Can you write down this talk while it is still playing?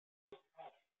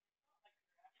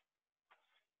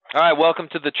All right, welcome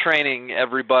to the training,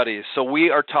 everybody. So we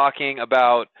are talking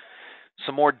about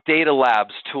some more data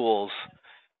labs tools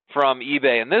from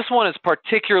eBay. And this one is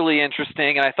particularly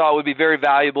interesting, and I thought it would be very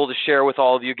valuable to share with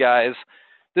all of you guys.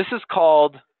 This is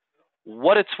called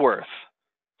What It's Worth.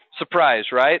 Surprise,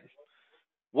 right?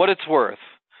 What It's Worth.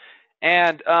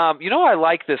 And I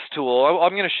like this tool.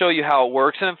 I'm going to show you how it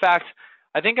works. And in fact,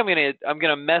 I think I'm going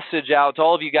to message out to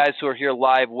all of you guys who are here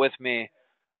live with me.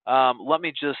 Let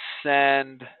me just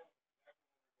send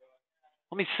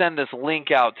this link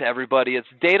out to everybody. It's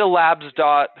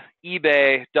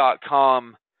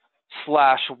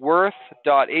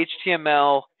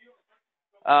datalabs.ebay.com/worth.html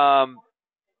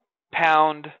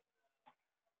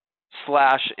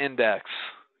 #/index.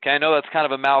 Okay, I know that's kind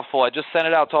of a mouthful. I just sent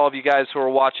it out to all of you guys who are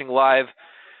watching live.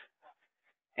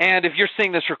 And if you're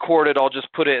seeing this recorded, I'll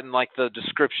just put it in like the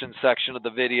description section of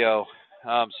the video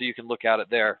so you can look at it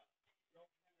there.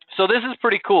 So this is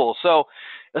pretty cool. So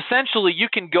essentially, you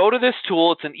can go to this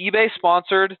tool. It's an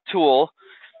eBay-sponsored tool.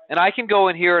 And I can go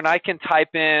in here and I can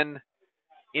type in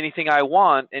anything I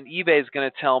want, and eBay is going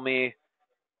to tell me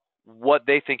what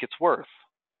they think it's worth.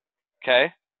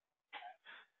 Okay?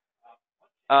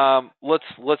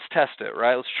 Let's test it,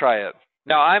 right? Let's try it.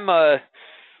 Now, I'm a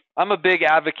big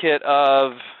advocate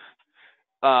of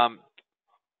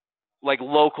like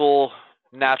local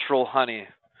natural honey,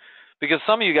 because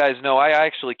some of you guys know I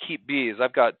actually keep bees.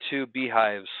 I've got 2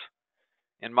 beehives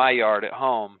in my yard at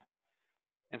home,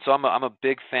 and so I'm a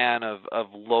big fan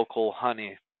of local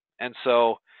honey. And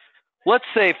so let's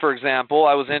say, for example,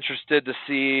 I was interested to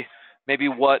see maybe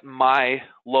what my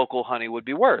local honey would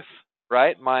be worth,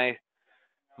 right? My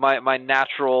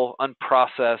natural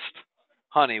unprocessed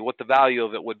honey, what the value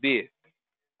of it would be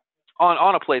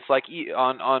on a place like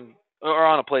on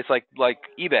a place like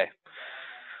eBay.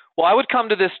 Well, I would come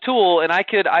to this tool and I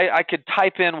could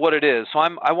type in what it is. So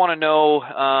I want to know.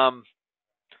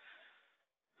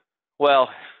 Well,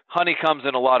 honey comes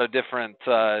in a lot of different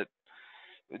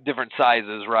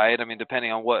sizes, right? I mean,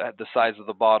 depending on what the size of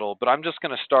the bottle. But I'm just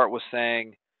going to start with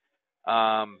saying,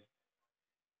 I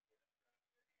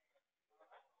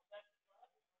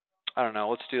don't know.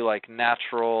 Let's do like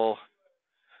natural,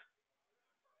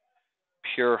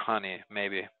 pure honey,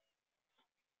 maybe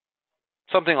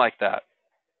something like that.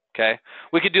 Okay.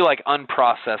 We could do like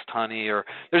unprocessed honey, or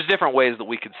there's different ways that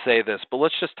we could say this, but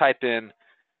let's just type in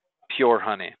pure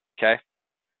honey. Okay.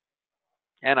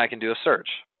 And I can do a search.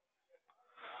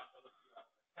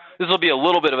 This will be a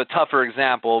little bit of a tougher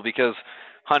example because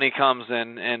honey comes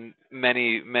in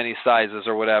many sizes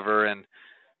or whatever, and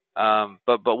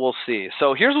but we'll see.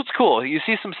 So here's what's cool. You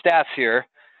see some stats here.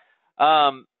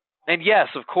 And yes,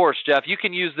 of course, Jeff, you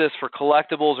can use this for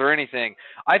collectibles or anything.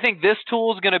 I think this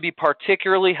tool is going to be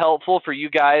particularly helpful for you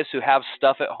guys who have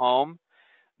stuff at home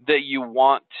that you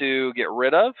want to get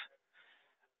rid of.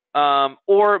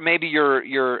 Or maybe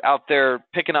you're out there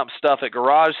picking up stuff at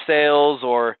garage sales,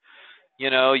 or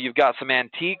you've got some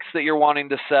antiques that you're wanting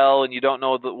to sell and you don't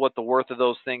know what the worth of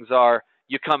those things are.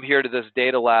 You come here to this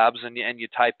Data Labs and you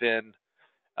type in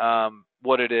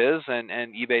what it is, and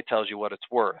eBay tells you what it's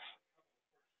worth.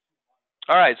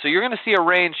 All right, so you're going to see a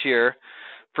range here.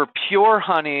 For pure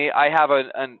honey, I have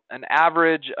an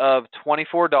average of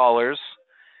 $24,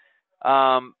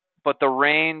 but the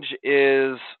range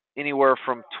is anywhere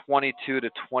from $22 to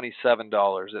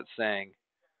 $27, it's saying,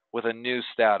 with a new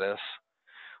status.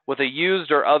 With a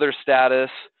used or other status,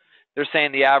 they're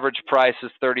saying the average price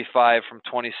is $35 from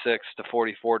 $26 to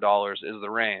 $44 is the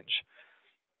range.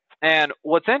 And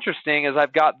what's interesting is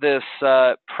I've got this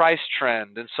price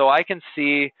trend, and so I can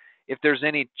see if there's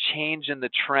any change in the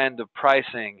trend of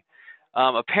pricing.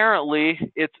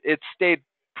 Apparently, it's stayed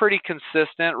pretty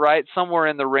consistent, right? Somewhere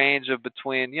in the range of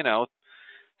between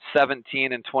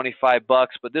 17 and $25,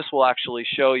 but this will actually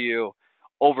show you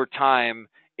over time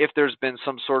if there's been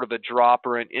some sort of a drop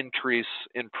or an increase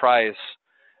in price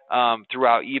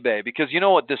throughout eBay. Because you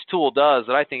know what this tool does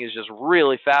that I think is just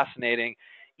really fascinating?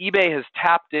 eBay has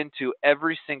tapped into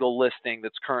every single listing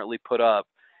that's currently put up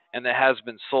and that has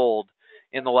been sold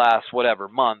in the last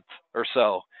month or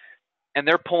so, and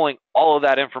they're pulling all of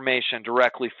that information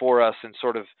directly for us and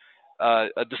sort of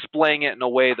displaying it in a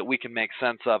way that we can make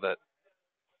sense of it.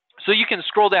 So you can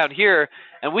scroll down here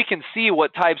and we can see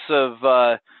what types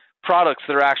of products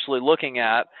they're actually looking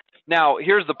at. Now,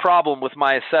 here's the problem with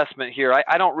my assessment here.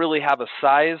 I don't really have a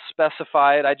size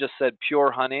specified. I just said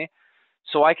pure honey.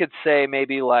 So I could say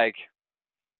maybe like,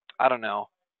 I don't know,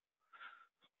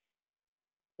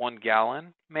 1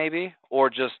 gallon maybe, or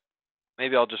just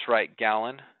maybe I'll just write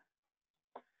gallon.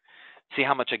 See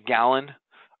how much a gallon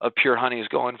of pure honey is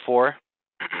going for.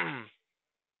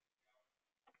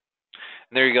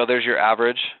 There you go. There's your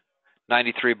average.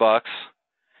 $93,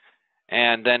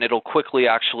 and then it'll quickly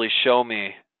actually show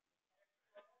me,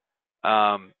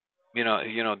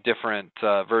 different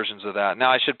versions of that.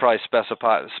 Now I should probably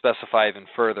specify even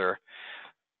further.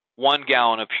 1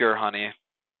 gallon of pure honey,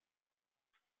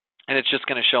 and it's just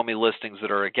going to show me listings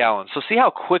that are a gallon. So see how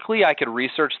quickly I could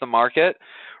research the market,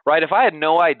 right? If I had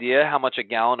no idea how much a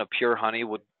gallon of pure honey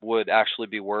would actually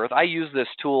be worth, I use this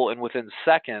tool, and within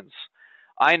seconds,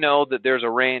 I know that there's a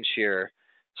range here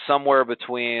somewhere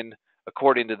between,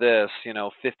 according to this,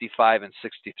 $55 and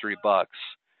 $63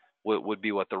 would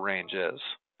be what the range is.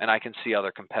 And I can see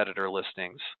other competitor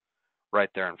listings right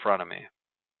there in front of me.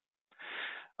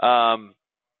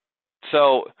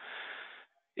 So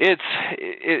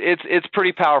it's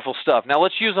pretty powerful stuff. Now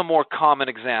let's use a more common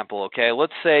example, okay?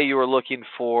 Let's say you were looking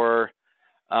for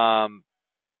an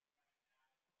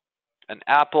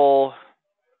Apple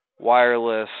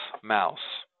wireless mouse.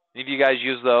 Any of you guys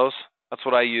use those? That's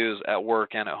what I use at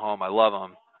work and at home. I love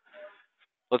them.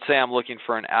 Let's say I'm looking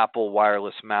for an Apple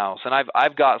wireless mouse, and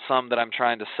I've got some that I'm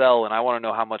trying to sell, and I want to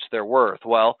know how much they're worth.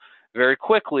 Well, very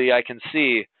quickly I can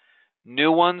see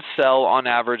new ones sell on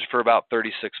average for about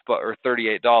 $36 or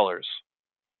 $38.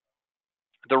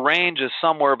 The range is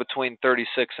somewhere between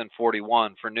 36 and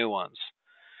 41 for new ones.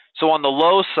 So on the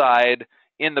low side,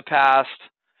 in the past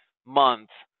month,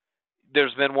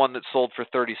 there's been one that sold for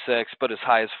 36, but as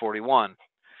high as 41.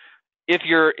 If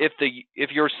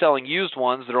you're selling used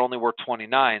ones that are only worth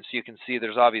 29, so you can see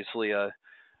there's obviously a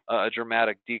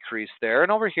dramatic decrease there.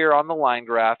 And over here on the line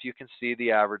graph, you can see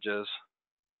the averages,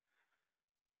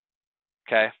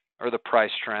 okay, or the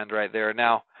price trend right there.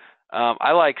 Now,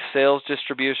 I like sales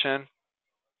distribution.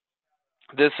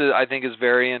 This I think is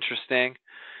very interesting.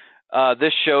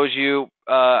 This shows you.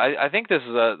 I think this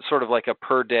is a sort of like a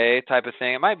per day type of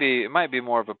thing. It might be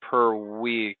more of a per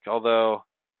week, although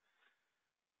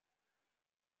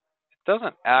it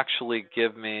doesn't actually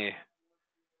give me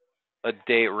a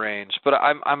date range. But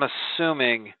I'm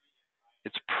assuming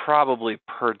it's probably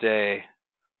per day.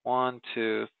 1,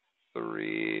 2,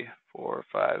 3, 4,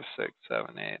 5, 6,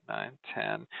 7, 8, 9,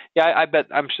 10. Yeah, I bet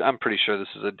I'm pretty sure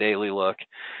this is a daily look.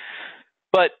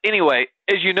 But anyway,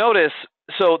 as you notice,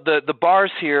 so the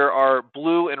bars here are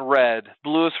blue and red.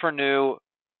 Blue is for new.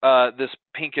 This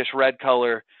pinkish red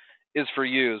color is for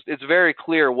used. It's very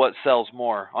clear what sells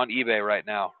more on eBay right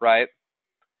now, right?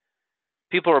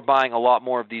 People are buying a lot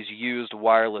more of these used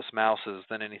wireless mouses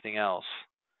than anything else.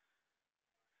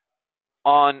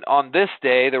 On this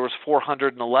day, there was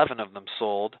 411 of them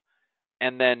sold,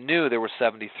 and then new there were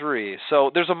 73. So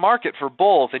there's a market for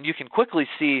both, and you can quickly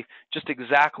see just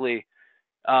exactly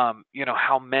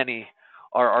how many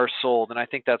are sold, and I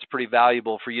think that's pretty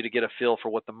valuable for you to get a feel for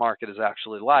what the market is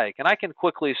actually like. And I can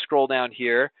quickly scroll down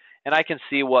here, and I can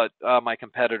see what my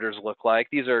competitors look like.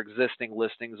 These are existing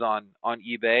listings on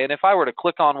eBay, and if I were to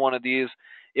click on one of these,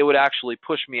 it would actually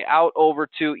push me out over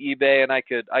to eBay, and I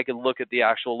could look at the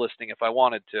actual listing if I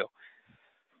wanted to.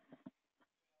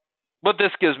 But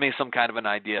this gives me some kind of an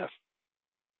idea.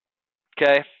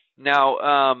 Okay,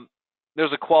 now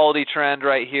there's a quality trend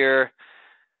right here.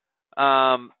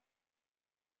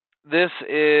 This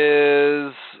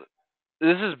is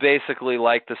basically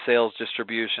like the sales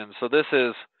distribution. So this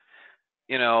is,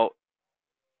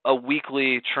 a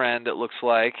weekly trend, it looks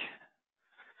like.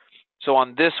 So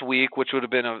on this week, which would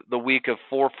have been the week of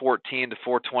 4/14 to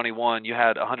 4/21, you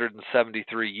had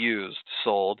 173 used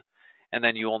sold, and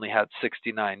then you only had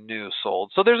 69 new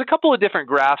sold. So there's a couple of different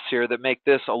graphs here that make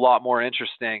this a lot more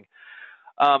interesting.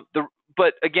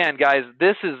 But again, guys,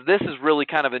 this is really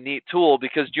kind of a neat tool,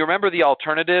 because do you remember the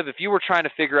alternative? If you were trying to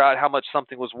figure out how much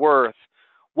something was worth,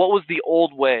 what was the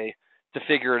old way to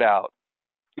figure it out?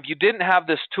 If you didn't have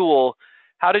this tool,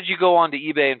 how did you go onto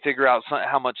eBay and figure out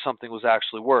how much something was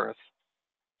actually worth?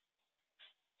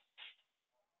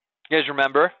 You guys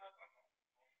remember?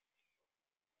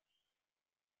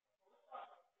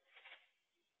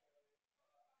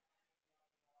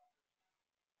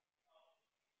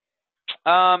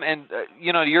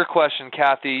 Your question,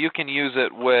 Kathy, you can use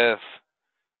it with,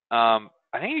 I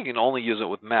think you can only use it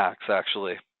with Macs,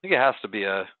 actually. I think it has to be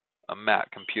a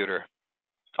Mac computer.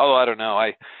 Oh, I don't know.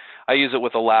 I use it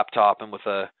with a laptop and with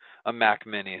a Mac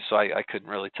Mini, so I couldn't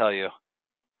really tell you.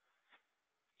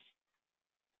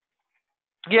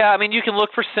 Yeah, I mean, you can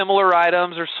look for similar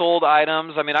items or sold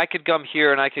items. I mean, I could come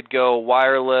here and I could go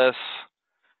wireless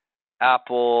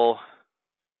Apple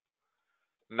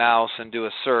mouse and do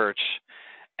a search,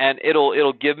 and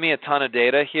it'll give me a ton of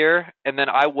data here. And then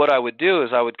what I would do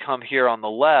is I would come here on the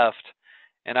left,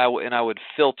 and I would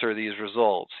filter these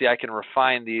results. See, I can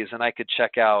refine these, and I could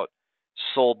check out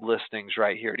sold listings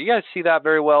right here. Do you guys see that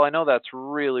very well? I know that's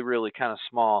really, really kind of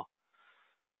small.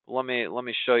 let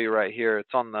me show you right here.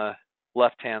 It's on the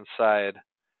left-hand side.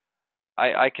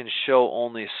 I can show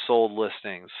only sold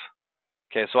listings.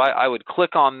 Okay, so I would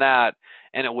click on that,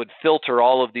 and it would filter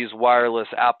all of these wireless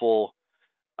Apple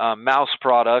mouse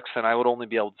products, and I would only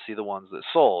be able to see the ones that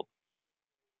sold.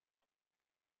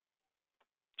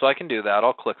 So I can do that.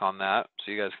 I'll click on that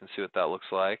so you guys can see what that looks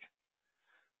like.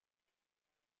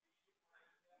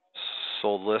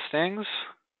 Sold listings,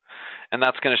 and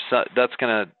that's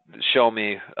gonna show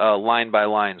me line by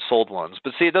line sold ones.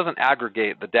 But see, it doesn't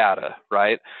aggregate the data,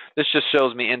 right? This just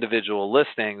shows me individual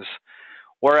listings.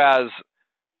 Whereas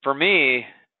for me,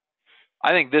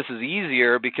 I think this is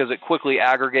easier because it quickly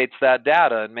aggregates that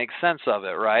data and makes sense of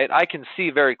it, right? I can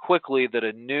see very quickly that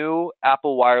a new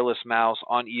Apple wireless mouse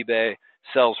on eBay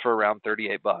sells for around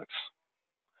 38 bucks.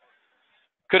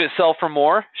 Could it sell for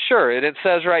more? Sure. It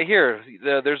says right here,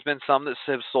 there's been some that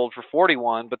have sold for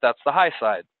 41, but that's the high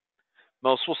side.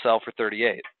 Most will sell for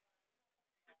 38,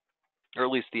 or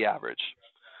at least the average.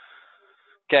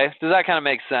 Okay, does that kind of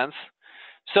make sense?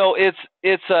 So it's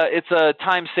a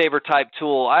time saver type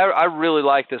tool. I really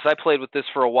like this. I played with this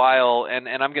for a while, and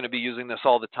I'm going to be using this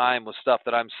all the time with stuff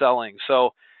that I'm selling.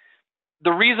 So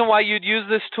the reason why you'd use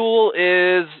this tool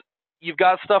is you've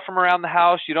got stuff from around the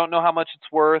house. You don't know how much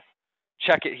it's worth.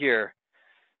 Check it here.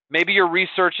 Maybe you're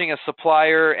researching a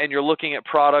supplier and you're looking at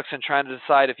products and trying to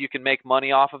decide if you can make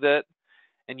money off of it,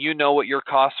 and you know what your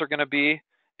costs are going to be,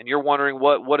 and you're wondering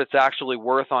what it's actually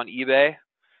worth on eBay.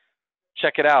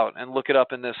 Check it out and look it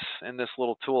up in this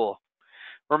little tool.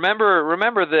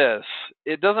 Remember this.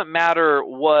 It doesn't matter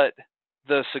what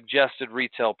the suggested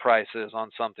retail price is on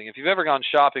something. If you've ever gone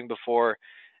shopping before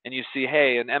and you see,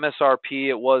 hey, an MSRP,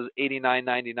 it was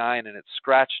 $89.99 and it's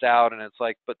scratched out and it's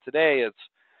like, but today it's,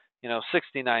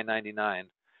 $69.99.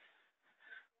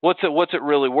 What's it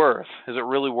really worth? Is it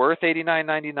really worth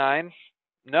 $89.99?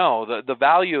 No, the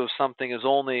value of something is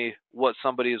only what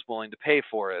somebody is willing to pay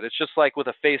for it. It's just like with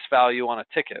a face value on a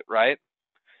ticket, right?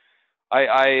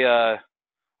 I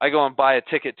go and buy a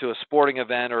ticket to a sporting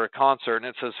event or a concert, and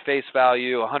it says face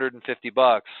value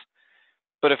 $150.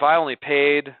 But if I only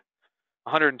paid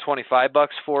 $125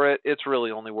 for it, it's really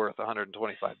only worth $125.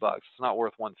 It's not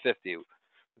worth $150.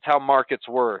 It's how markets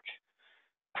work.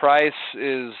 Price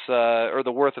is, or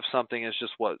the worth of something is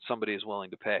just what somebody is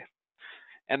willing to pay.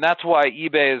 And that's why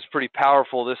eBay is pretty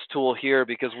powerful, this tool here,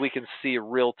 because we can see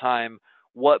real time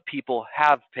what people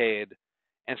have paid,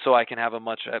 and so I can have a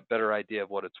much better idea of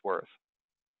what it's worth.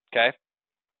 Okay?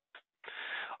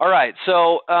 All right,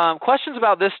 so questions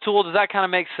about this tool, does that kind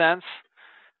of make sense?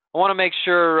 I want to make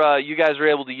sure you guys are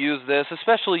able to use this,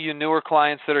 especially you newer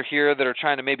clients that are here that are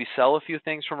trying to maybe sell a few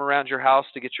things from around your house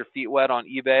to get your feet wet on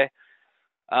eBay.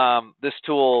 This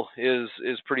tool is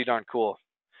pretty darn cool.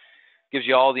 Gives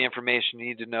you all the information you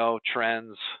need to know,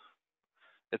 trends,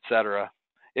 etc.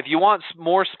 If you want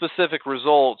more specific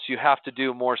results, you have to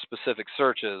do more specific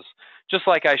searches. Just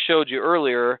like I showed you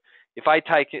earlier, if I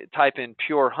type in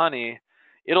pure honey,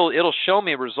 it'll show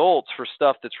me results for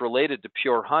stuff that's related to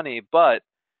pure honey, but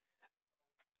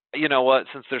you know what,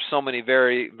 since there's so many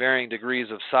varying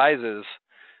degrees of sizes,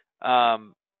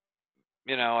 the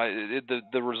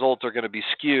results are going to be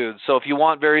skewed. So if you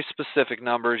want very specific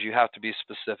numbers, you have to be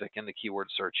specific in the keyword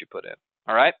search you put in.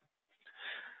 All right?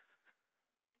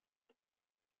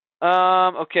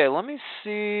 Okay, let me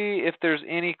see if there's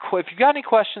any. If you've got any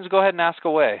questions, go ahead and ask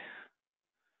away.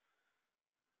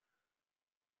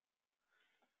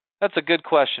 That's a good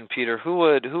question, Peter. Who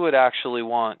would actually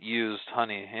want used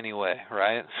honey anyway,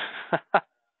 right? I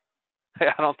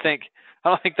don't think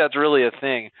that's really a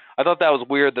thing. I thought that was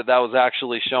weird that was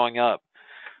actually showing up.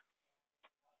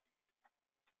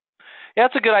 Yeah,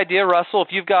 that's a good idea, Russell.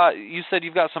 If you said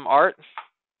you've got some art,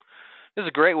 this is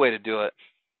a great way to do it.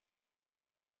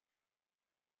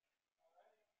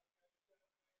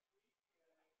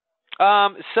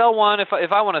 Sell one. If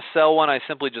I want to sell one, I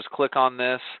simply just click on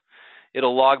this.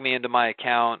 It'll log me into my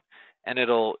account, and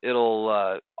it'll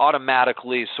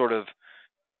automatically sort of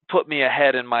put me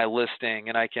ahead in my listing,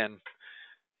 and I can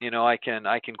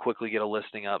quickly get a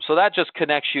listing up. So that just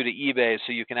connects you to eBay,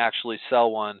 so you can actually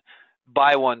sell one.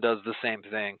 Buy one does the same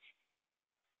thing.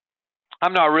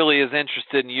 I'm not really as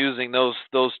interested in using those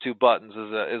two buttons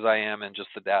as I am in just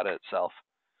the data itself.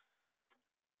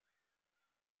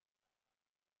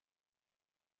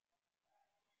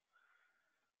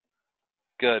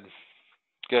 Good.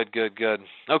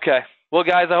 Okay. Well,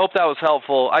 guys, I hope that was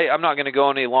helpful. I'm not going to go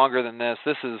any longer than this.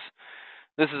 This is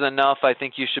enough. I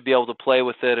think you should be able to play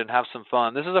with it and have some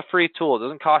fun. This is a free tool. It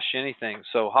doesn't cost you anything,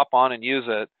 so hop on and use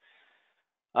it.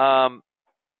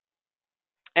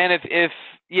 And if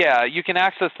yeah, you can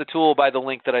access the tool by the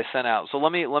link that I sent out. So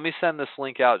let me send this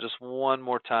link out just one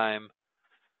more time.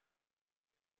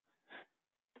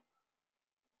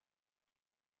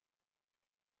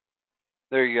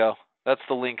 There you go. That's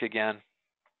the link again.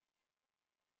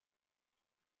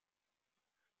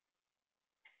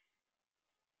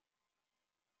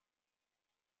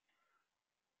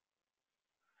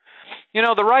 You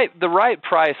know, the right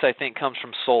price I think comes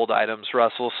from sold items,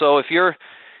 Russell. So if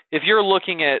you're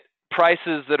looking at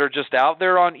prices that are just out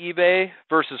there on eBay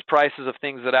versus prices of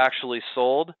things that actually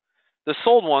sold, the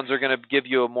sold ones are going to give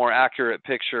you a more accurate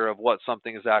picture of what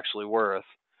something is actually worth.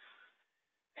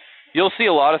 You'll see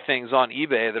a lot of things on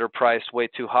eBay that are priced way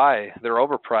too high. They're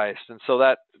overpriced, and so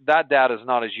that data is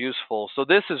not as useful. So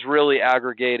this is really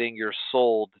aggregating your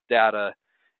sold data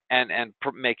and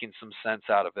making some sense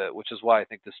out of it, which is why I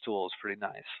think this tool is pretty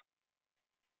nice.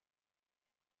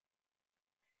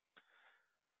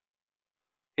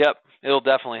 Yep, it'll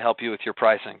definitely help you with your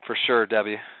pricing for sure,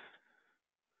 Debbie.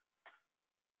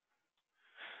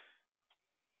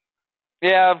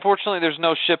 Yeah, unfortunately, there's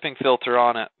no shipping filter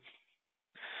on it.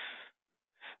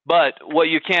 But what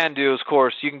you can do is, of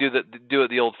course, you can do it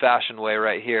the old-fashioned way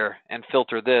right here and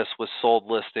filter this with sold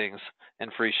listings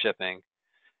and free shipping,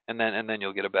 and then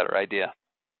you'll get a better idea.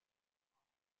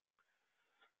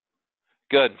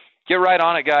 Good. Get right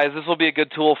on it, guys. This will be a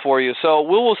good tool for you. So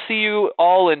we will see you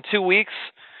all in 2 weeks.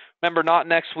 Remember, not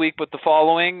next week, but the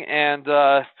following. And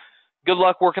good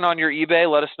luck working on your eBay.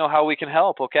 Let us know how we can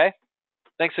help, okay?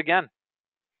 Thanks again.